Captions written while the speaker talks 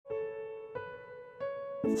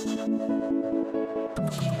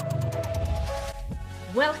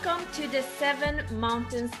Welcome to the Seven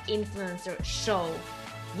Mountains Influencer Show.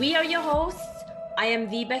 We are your hosts. I am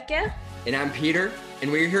Vibeke. And I'm Peter, and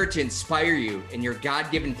we're here to inspire you in your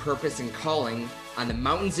God-given purpose and calling on the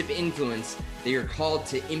mountains of influence that you're called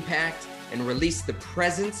to impact and release the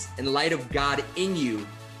presence and light of God in you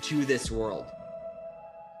to this world.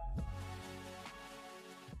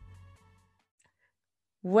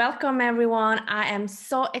 Welcome, everyone. I am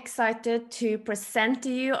so excited to present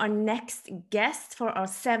to you our next guest for our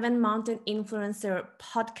Seven Mountain Influencer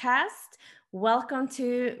podcast. Welcome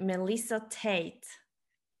to Melissa Tate.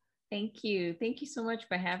 Thank you. Thank you so much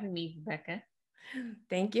for having me, Rebecca.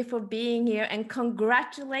 Thank you for being here, and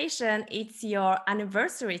congratulations. It's your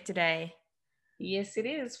anniversary today. Yes, it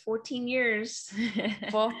is. 14 years.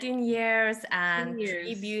 14 years and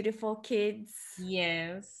 3 beautiful kids.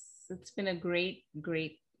 Yes. It's been a great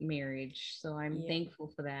marriage. So I'm thankful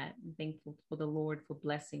for that. I'm thankful for the Lord for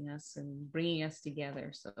blessing us and bringing us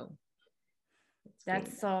together. So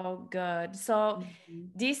that's so good. So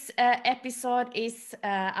this episode is,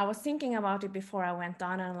 I was thinking about it before I went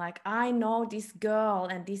on, and like, I know this girl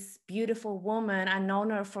and this beautiful woman. I've known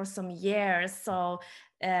her for some years. So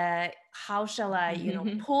how shall I,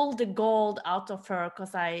 pull the gold out of her?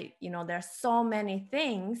 Because there's so many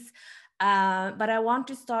things. But I want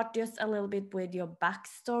to start just a little bit with your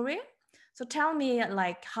backstory. So tell me,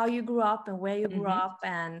 like, how you grew up and where you grew up,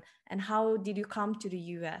 and how did you come to the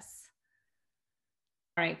US?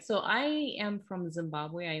 All right. So I am from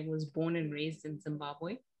Zimbabwe. I was born and raised in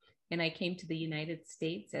Zimbabwe, and I came to the United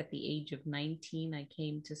States at the age of 19. I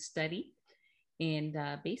came to study, and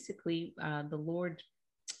basically the Lord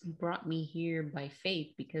brought me here by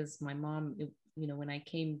faith, because my mom, when I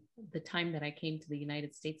came, the time that I came to the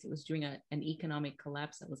United States, it was during an economic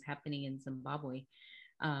collapse that was happening in Zimbabwe.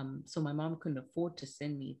 So my mom couldn't afford to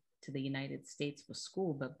send me to the United States for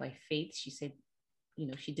school, but by faith, she said,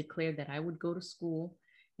 she declared that I would go to school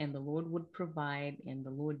and the Lord would provide, and the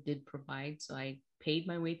Lord did provide. So I paid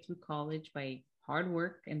my way through college by hard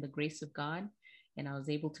work and the grace of God, and I was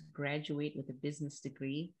able to graduate with a business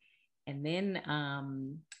degree. And then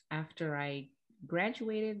after I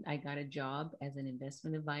graduated, I got a job as an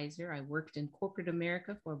investment advisor. I worked in corporate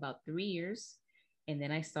America for about 3 years. And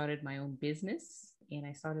then I started my own business. And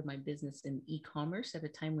I started my business in e-commerce at a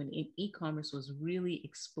time when e-commerce was really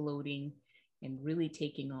exploding and really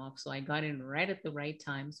taking off. So I got in right at the right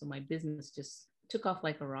time. So my business just took off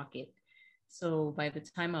like a rocket. So by the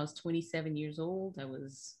time I was 27 years old, I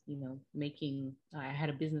was, I had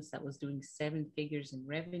a business that was doing 7 figures in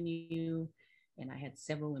revenue, and I had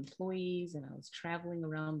several employees, and I was traveling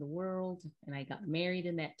around the world, and I got married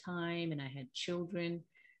in that time, and I had children.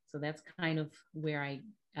 So that's kind of where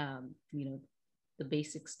the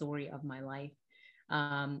basic story of my life.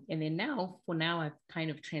 And then now I've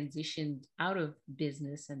kind of transitioned out of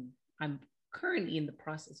business, and I'm currently in the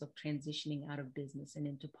process of transitioning out of business and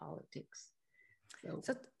into politics.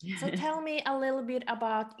 So tell me a little bit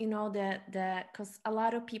about, because a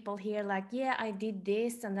lot of people here like, yeah, I did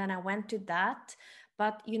this and then I went to that.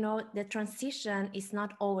 But, the transition is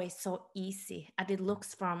not always so easy as it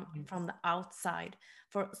looks from the outside.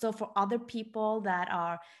 For other people that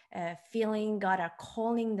are feeling God are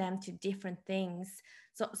calling them to different things.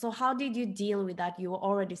 So how did you deal with that? You were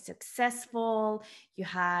already successful, you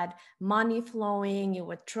had money flowing, you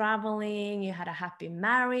were traveling, you had a happy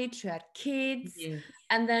marriage, you had kids,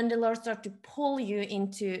 and then the Lord started to pull you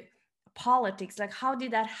into politics. Like, how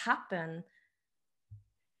did that happen?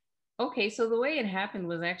 Okay, so the way it happened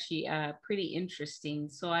was actually pretty interesting.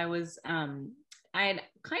 So I had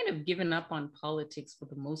kind of given up on politics for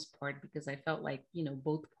the most part, because I felt like,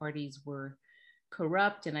 both parties were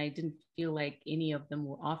corrupt, and I didn't feel like any of them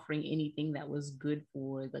were offering anything that was good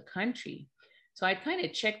for the country. So I kind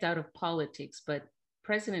of checked out of politics, but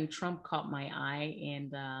President Trump caught my eye.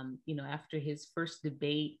 And, after his first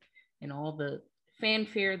debate and all the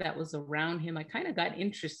fanfare that was around him, I kind of got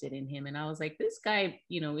interested in him, and I was like, this guy,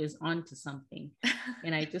 is onto something.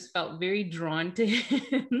 And I just felt very drawn to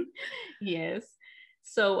him. Yes.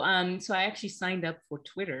 So I actually signed up for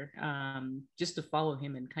Twitter just to follow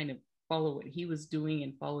him and kind of follow what he was doing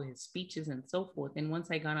and follow his speeches and so forth. And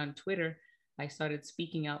once I got on Twitter, I started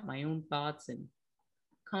speaking out my own thoughts and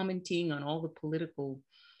commenting on all the political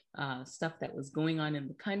stuff that was going on in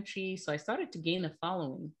the country. So I started to gain a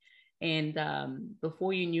following. And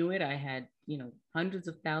before you knew it, I had, hundreds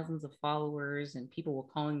of thousands of followers, and people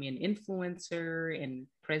were calling me an influencer, and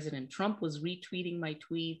President Trump was retweeting my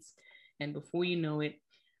tweets. And before you know it,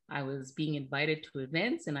 I was being invited to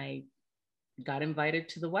events, and I got invited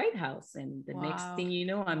to the White House. And the next Wow. thing you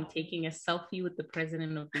know, I'm taking a selfie with the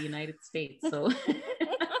President of the United States. So,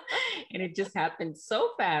 and it just happened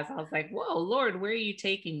so fast. I was like, whoa, Lord, where are you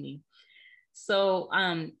taking me? So,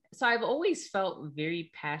 so I've always felt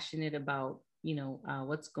very passionate about,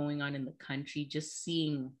 what's going on in the country, just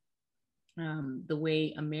seeing the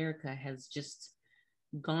way America has just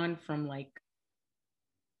gone from like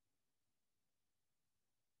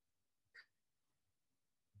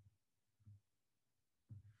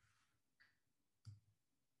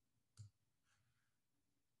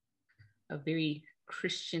a very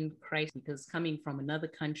Christian Christ, because coming from another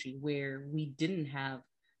country where we didn't have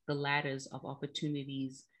the ladders of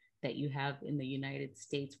opportunities that you have in the United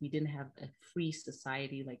States, we didn't have a free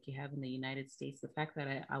society like you have in the United States. The fact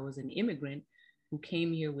that I was an immigrant who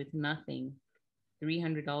came here with nothing,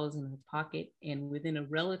 $300 in her pocket, and within a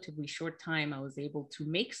relatively short time, I was able to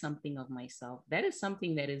make something of myself. That is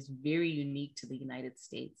something that is very unique to the United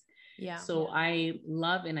States. Yeah. So I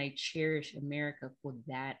love and I cherish America for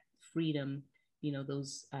that freedom,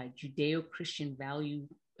 those Judeo-Christian value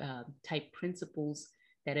type principles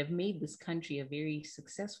that have made this country a very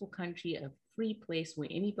successful country, a free place where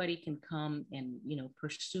anybody can come and,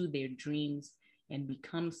 pursue their dreams and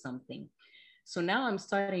become something. So now I'm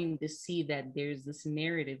starting to see that there's this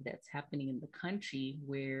narrative that's happening in the country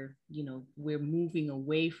where, we're moving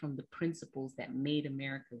away from the principles that made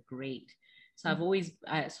America great. So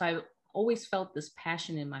I've always felt this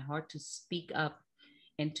passion in my heart to speak up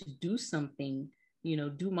and to do something,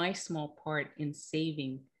 do my small part in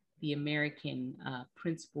saving the American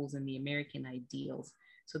principles and the American ideals.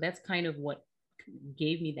 So that's kind of what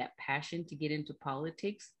gave me that passion to get into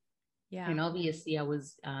politics. Yeah. And obviously I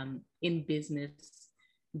was in business,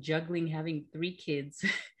 juggling having 3 kids.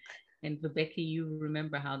 And Rebecca, you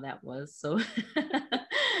remember how that was. So,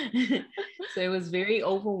 so it was very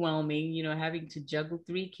overwhelming, having to juggle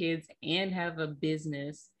 3 kids and have a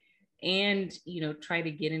business and, try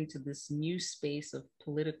to get into this new space of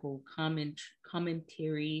political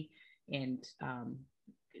commentary and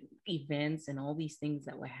events and all these things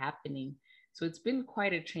that were happening. So it's been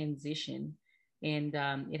quite a transition. And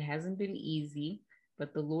it hasn't been easy,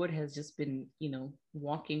 but the Lord has just been,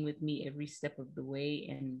 walking with me every step of the way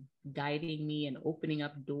and guiding me and opening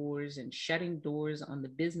up doors and shutting doors on the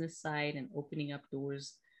business side and opening up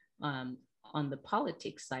doors on the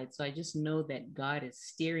politics side. So I just know that God is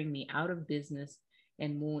steering me out of business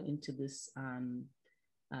and more into this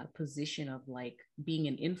position of like being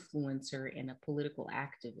an influencer and a political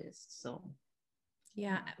activist. So,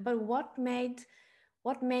 yeah. But what made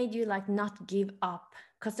you like not give up?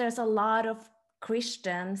 Because there's a lot of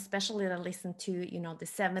Christians, especially that listen to, the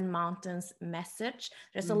Seven Mountains message.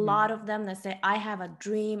 There's a lot of them that say, I have a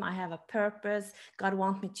dream, I have a purpose, God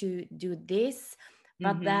wants me to do this.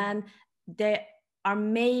 But then they are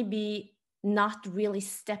maybe not really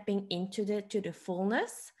stepping into the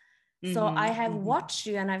fullness. So I have watched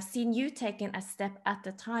you and I've seen you taking a step at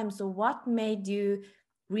a time. So what made you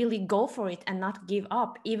really go for it and not give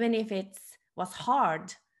up, even if it was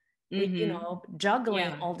hard with,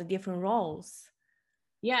 juggling all the different roles?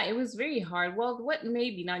 Yeah, it was very hard. Well, what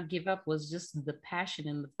made me not give up was just the passion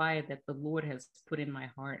and the fire that the Lord has put in my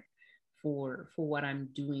heart for what I'm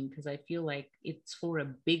doing, because I feel like it's for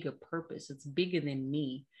a bigger purpose. It's bigger than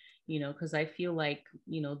me, because I feel like,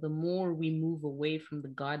 the more we move away from the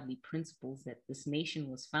godly principles that this nation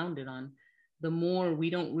was founded on, the more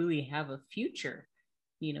we don't really have a future,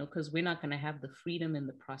 because we're not going to have the freedom and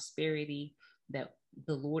the prosperity that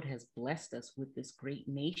the Lord has blessed us with, this great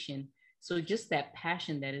nation. So just that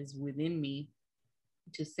passion that is within me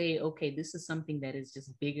to say, okay, this is something that is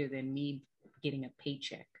just bigger than me getting a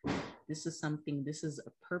paycheck. This is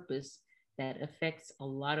a purpose that affects a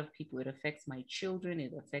lot of people. It affects my children.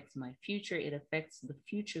 It affects my future. It affects the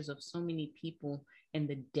futures of so many people and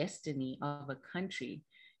the destiny of a country,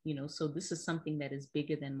 so this is something that is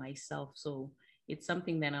bigger than myself. So it's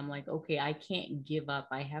something that I'm like, okay, I can't give up.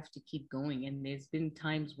 I have to keep going. And there's been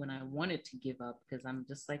times when I wanted to give up because I'm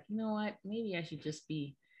just like, you know what, maybe I should just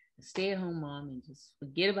be a stay-at-home mom and just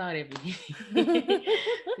forget about everything.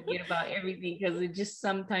 Forget about everything, because it just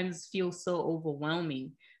sometimes feels so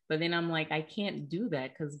overwhelming. But then I'm like, I can't do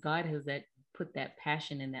that because God has put that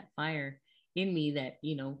passion and that fire in me that,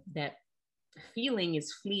 that feeling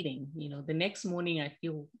is fleeting. The next morning I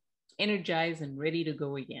feel energized and ready to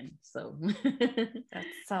go again. So that's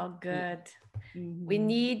so good. We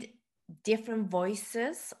need different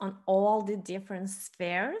voices on all the different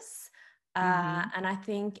spheres. And I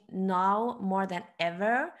think now more than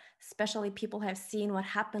ever, especially people have seen what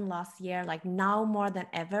happened last year, like now more than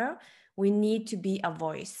ever, we need to be a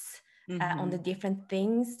voice. on the different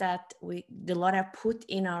things that the Lord have put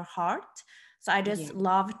in our heart. So I just Yeah.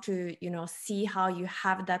 love to, see how you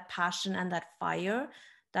have that passion and that fire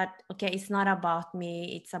that, okay, it's not about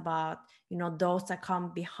me, it's about, those that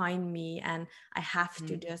come behind me, and I have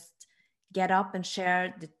to just get up and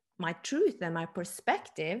share my truth and my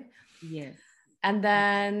perspective. Yes. And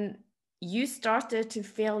then you started to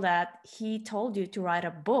feel that he told you to write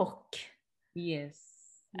a book. Yes.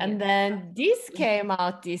 And then this came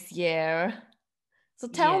out this year. So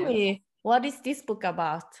tell me, what is this book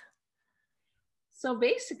about? So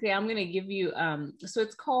basically, I'm going to give you, so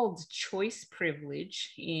it's called Choice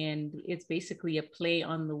Privilege, and it's basically a play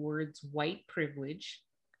on the words white privilege.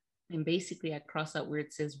 And basically, I cross out where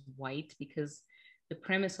it says white because the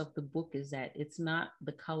premise of the book is that it's not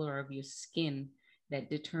the color of your skin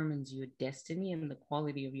that determines your destiny and the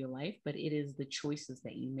quality of your life, but it is the choices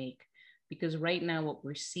that you make. Because right now, what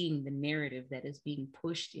we're seeing, the narrative that is being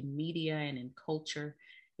pushed in media and in culture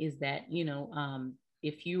is that,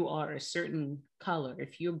 if you are a certain color,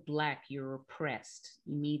 if you're Black, you're oppressed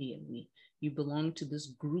immediately. You belong to this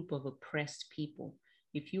group of oppressed people.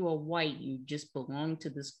 If you are white, you just belong to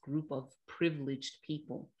this group of privileged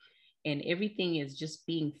people. And everything is just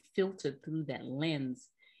being filtered through that lens.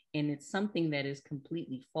 And it's something that is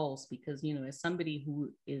completely false because, as somebody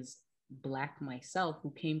who is Black myself, who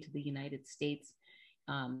came to the United States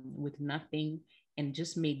with nothing and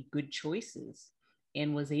just made good choices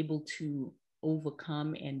and was able to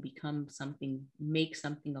overcome and become something, make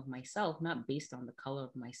something of myself, not based on the color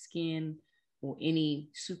of my skin or any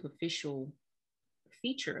superficial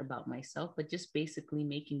feature about myself, but just basically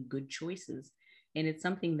making good choices. And it's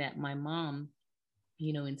something that my mom,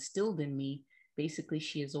 instilled in me. Basically,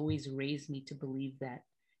 she has always raised me to believe that,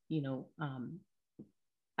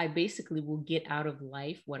 I basically will get out of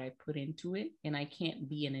life what I put into it. And I can't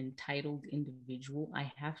be an entitled individual.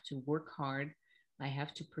 I have to work hard. I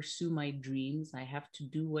have to pursue my dreams. I have to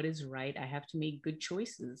do what is right. I have to make good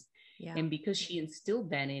choices. Yeah. And because she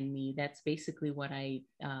instilled that in me, that's basically what I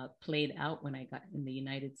played out when I got in the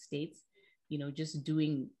United States. Just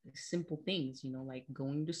doing simple things, like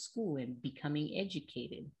going to school and becoming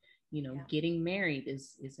educated. Getting married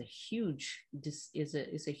is a huge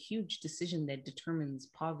decision that determines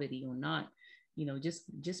poverty or not.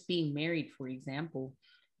 Just being married, for example,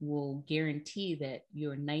 will guarantee that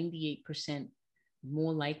you're 98%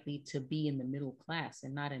 more likely to be in the middle class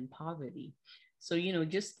and not in poverty. So,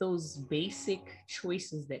 just those basic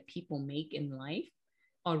choices that people make in life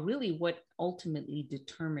are really what ultimately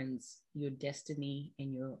determines your destiny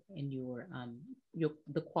and your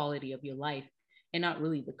the quality of your life, and not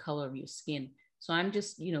really the color of your skin. So I'm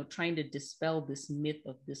just, trying to dispel this myth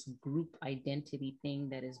of this group identity thing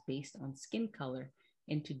that is based on skin color,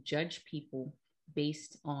 and to judge people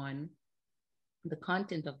based on the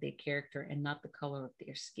content of their character and not the color of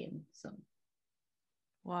their skin. So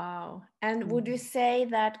wow. And would you say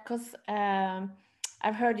that, because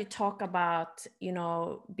I've heard you talk about,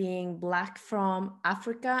 being Black from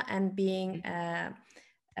Africa and being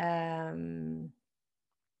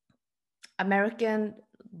American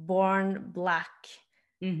born Black.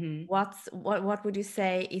 What would you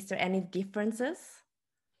say? Is there any differences?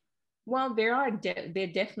 Well, there are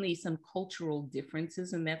definitely some cultural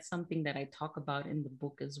differences, and that's something that I talk about in the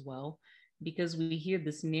book as well, because we hear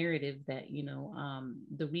this narrative that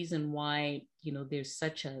the reason why there's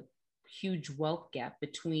such a huge wealth gap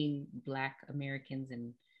between Black Americans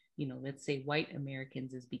and let's say white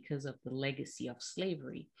Americans is because of the legacy of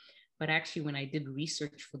slavery. But actually, when I did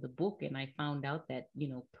research for the book, and I found out that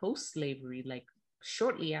post-slavery, like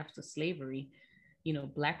shortly after slavery,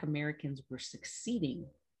 Black Americans were succeeding,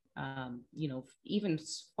 even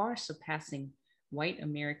far surpassing white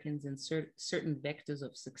Americans in certain vectors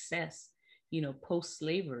of success,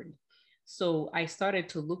 post-slavery. So I started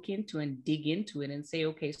to look into and dig into it and say,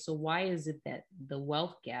 okay, so why is it that the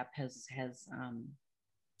wealth gap has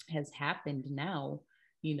happened now,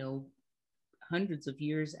 hundreds of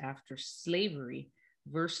years after slavery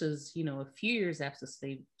versus, a few years after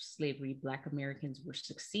slavery, Black Americans were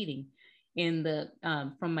succeeding. And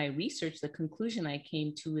from my research, the conclusion I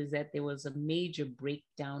came to is that there was a major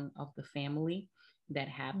breakdown of the family that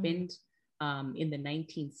happened in the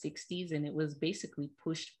 1960s. And it was basically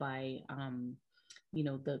pushed by,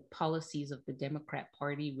 the policies of the Democrat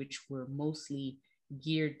Party, which were mostly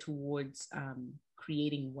geared towards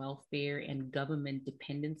creating welfare and government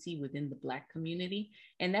dependency within the Black community.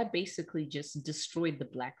 And that basically just destroyed the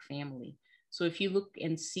Black family. So if you look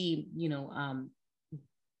and see,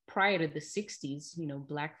 prior to the 60s,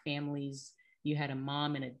 Black families, you had a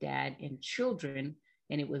mom and a dad and children,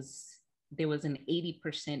 and there was an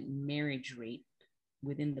 80% marriage rate.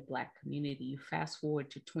 within the Black community. You fast forward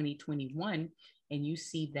to 2021, and you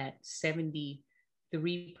see that 73%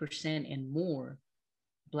 and more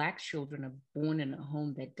Black children are born in a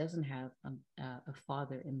home that doesn't have a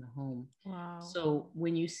father in the home. Wow. So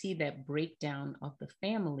when you see that breakdown of the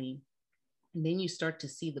family, and then you start to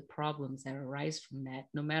see the problems that arise from that,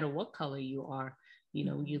 no matter what color you are. You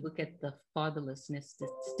know, you look at the fatherlessness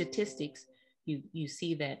statistics, you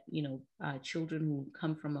see that, children who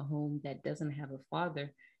come from a home that doesn't have a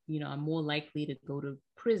father, are more likely to go to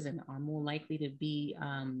prison, are more likely to be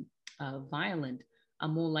violent, are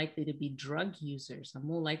more likely to be drug users, are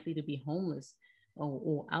more likely to be homeless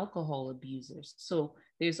or alcohol abusers. So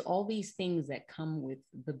there's all these things that come with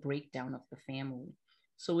the breakdown of the family.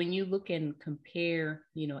 So when you look and compare,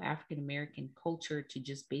 African American culture to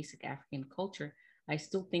just basic African culture, I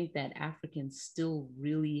still think that Africans still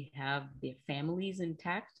really have their families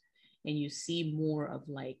intact, and you see more of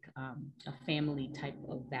like a family type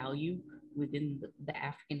of value within the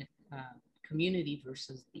African community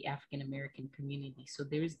versus the African American community. So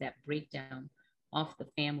there is that breakdown of the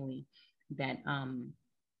family that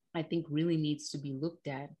I think really needs to be looked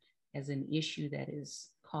at as an issue that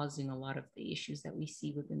is causing a lot of the issues that we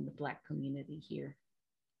see within the Black community here.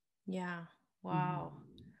 Yeah. Wow.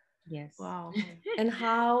 Yes. Wow. And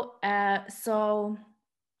how,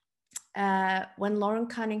 when Lauren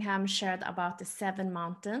Cunningham shared about the 7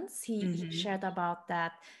 mountains, he shared about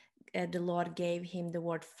that the Lord gave him the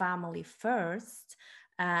word family first.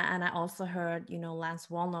 And I also heard, Lance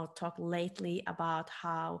Wallnau talk lately about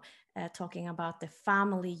how talking about the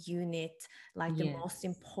family unit, like the most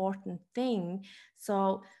important thing.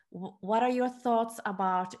 So what are your thoughts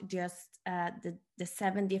about just the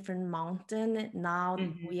 7 different mountains? Now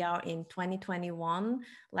we are in 2021.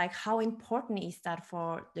 Like, how important is that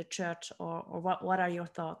for the church, or what are your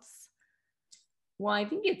thoughts? Well, I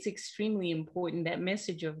think it's extremely important. That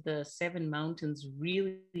message of the 7 mountains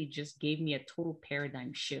really just gave me a total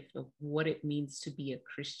paradigm shift of what it means to be a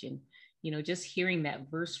Christian. Just hearing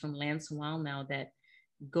that verse from Lance Wallnau that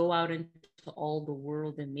go out into all the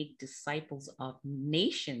world and make disciples of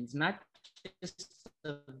nations, not just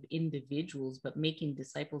of individuals, but making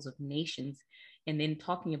disciples of nations. And then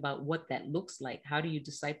talking about what that looks like. How do you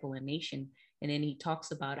disciple a nation? And then he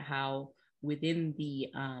talks about how within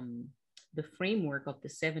the framework of the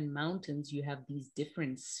 7 mountains, you have these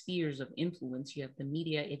different spheres of influence. You have the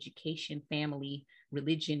media, education, family,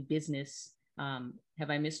 religion, business. Have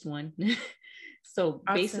I missed one? So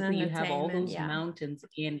basically you have all those mountains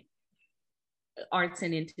in arts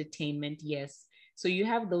and entertainment. Yes. So you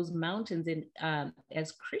have those mountains, and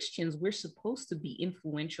as Christians, we're supposed to be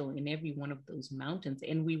influential in every one of those mountains.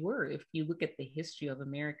 And we were. If you look at the history of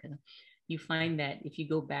America, you find that if you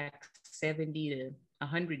go back 70 to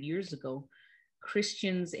 100 years ago,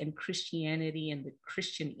 Christians and Christianity and the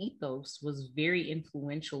Christian ethos was very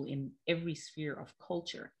influential in every sphere of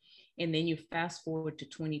culture. And then you fast forward to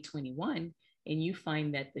 2021, and you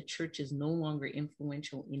find that the church is no longer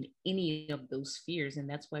influential in any of those spheres. And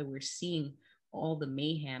that's why we're seeing all the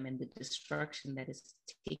mayhem and the destruction that is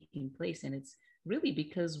taking place. And it's really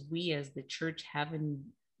because we as the church haven't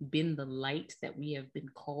been the light that we have been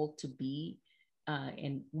called to be.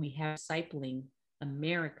 And we have discipling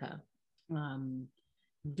America,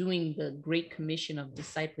 doing the Great Commission of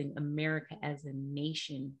discipling America as a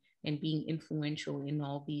nation and being influential in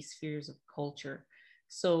all these spheres of culture.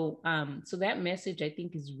 So that message, I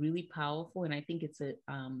think, is really powerful, and I think it's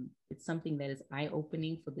something that is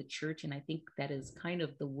eye-opening for the church, and I think that is kind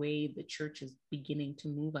of the way the church is beginning to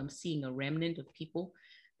move. I'm seeing a remnant of people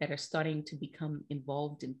that are starting to become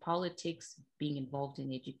involved in politics, being involved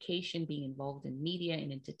in education, being involved in media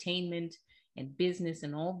and entertainment and business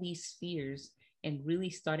and all these spheres, and really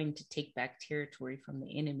starting to take back territory from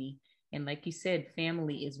the enemy. And like you said,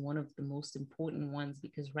 family is one of the most important ones,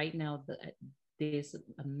 because right now there's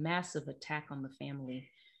a massive attack on the family.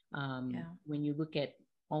 When you look at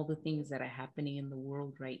all the things that are happening in the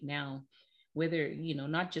world right now, whether,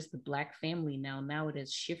 not just the Black family now it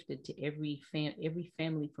has shifted to every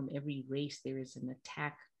family from every race. There is an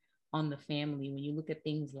attack on the family. When you look at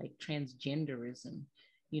things like transgenderism,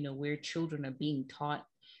 where children are being taught,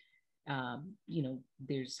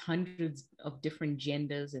 there's hundreds of different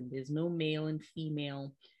genders and there's no male and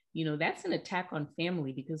female. That's an attack on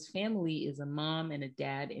family, because family is a mom and a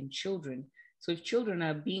dad and children. So if children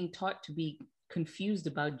are being taught to be confused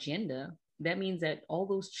about gender, that means that all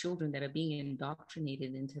those children that are being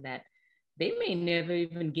indoctrinated into that, they may never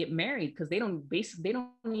even get married, because they don't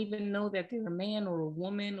even know that they're a man or a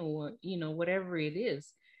woman, or, whatever it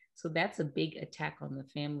is. So that's a big attack on the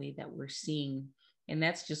family that we're seeing. And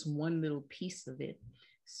that's just one little piece of it.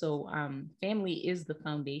 So family is the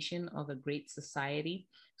foundation of a great society.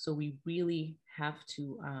 So we really have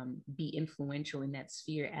to be influential in that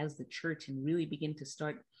sphere as the church and really begin to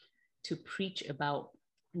start to preach about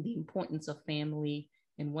the importance of family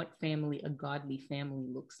and what family, a godly family,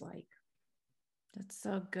 looks like. That's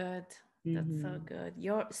so good. That's so good.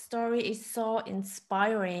 Your story is so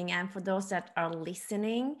inspiring. And for those that are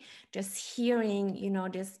listening, just hearing,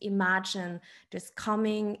 just imagine just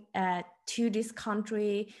coming to this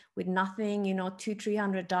country with nothing,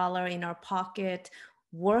 $200-300 in our pocket,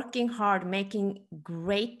 working hard, making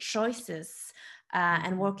great choices,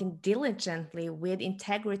 and working diligently with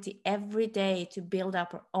integrity every day to build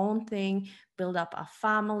up our own thing, build up a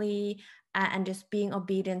family, and just being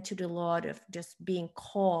obedient to the Lord, of just being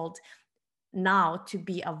called now to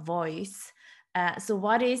be a voice. So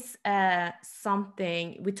what is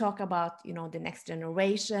something we talk about, the next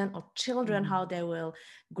generation or children, how they will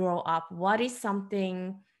grow up? What is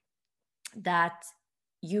something that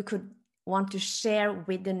you could want to share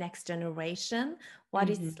with the next generation? What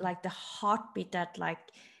is like the heartbeat that like,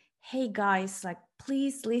 hey guys, like,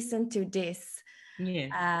 please listen to this.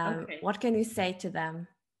 Yes. Okay. What can you say to them?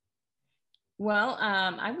 Well,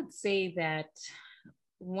 I would say that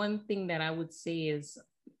one thing that I would say is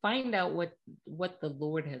find out what the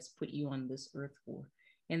Lord has put you on this earth for.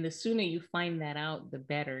 And the sooner you find that out, the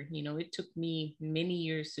better. It took me many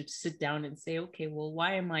years to sit down and say, okay, well,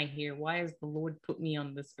 why am I here? Why has the Lord put me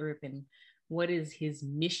on this earth? And what is his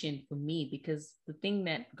mission for me? Because the thing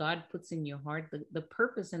that God puts in your heart, the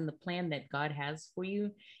purpose and the plan that God has for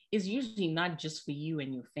you is usually not just for you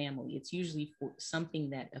and your family. It's usually for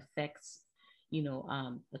something that affects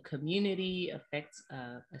a community, affects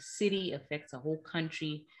a city, affects a whole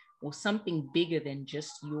country, or something bigger than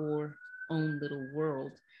just your own little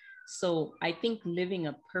world. So I think living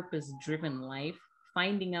a purpose-driven life,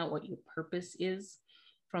 finding out what your purpose is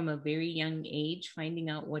from a very young age, finding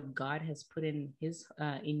out what God has put in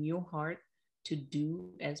your heart to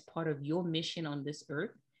do as part of your mission on this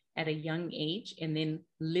earth at a young age, and then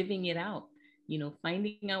living it out,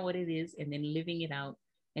 finding out what it is and then living it out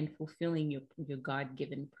and fulfilling your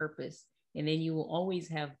God-given purpose. And then you will always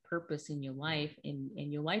have purpose in your life, and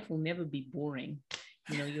your life will never be boring.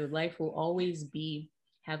 Your life will always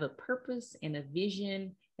have a purpose and a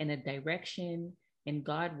vision and a direction, and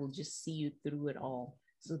God will just see you through it all.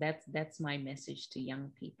 So that's my message to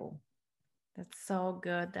young people. That's so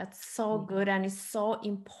good. That's so good. And it's so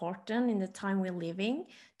important in the time we're living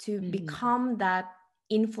to become that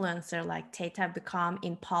influencer like Tate have become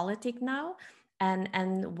in politics now.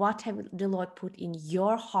 And what have the Lord put in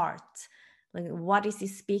your heart? Like, what is he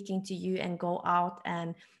speaking to you? And go out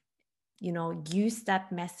and, use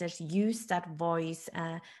that message, use that voice,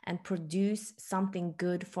 and produce something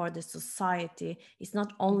good for the society. It's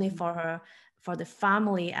not only for the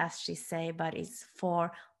family, as she say, but it's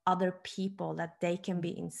for other people, that they can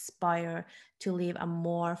be inspired to live a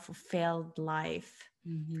more fulfilled life.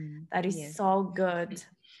 That is so good.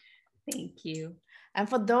 Thank you. And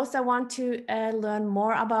for those that want to learn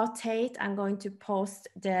more about Tate, I'm going to post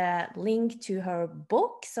the link to her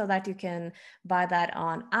book so that you can buy that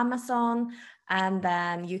on Amazon. And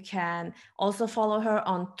then you can also follow her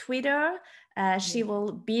on Twitter. She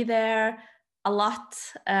will be there a lot,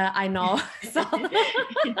 I know. So.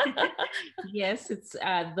 Yes, it's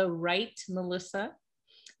The Right Melissa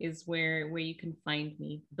is where you can find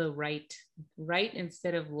me. The right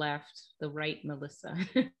instead of left, The Right Melissa.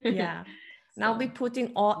 Yeah. And I'll be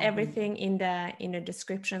putting everything in the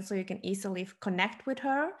description so you can easily connect with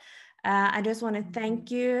her. I just want to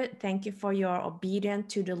thank you. Thank you for your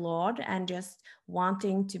obedience to the Lord and just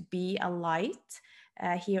wanting to be a light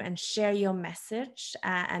here and share your message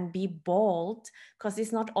and be bold, because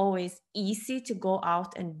it's not always easy to go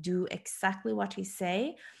out and do exactly what he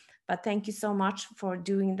say. But thank you so much for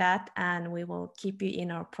doing that, and we will keep you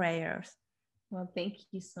in our prayers. Well, thank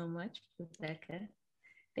you so much, Rebecca.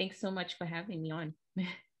 Thanks so much for having me on.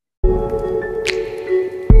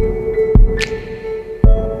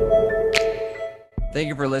 Thank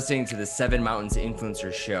you for listening to the Seven Mountains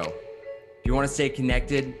Influencers Show. If you want to stay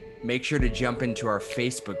connected, make sure to jump into our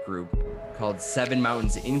Facebook group called Seven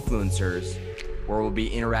Mountains Influencers, where we'll be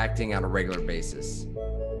interacting on a regular basis.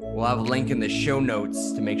 We'll have a link in the show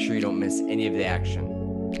notes to make sure you don't miss any of the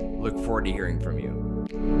action. Look forward to hearing from you.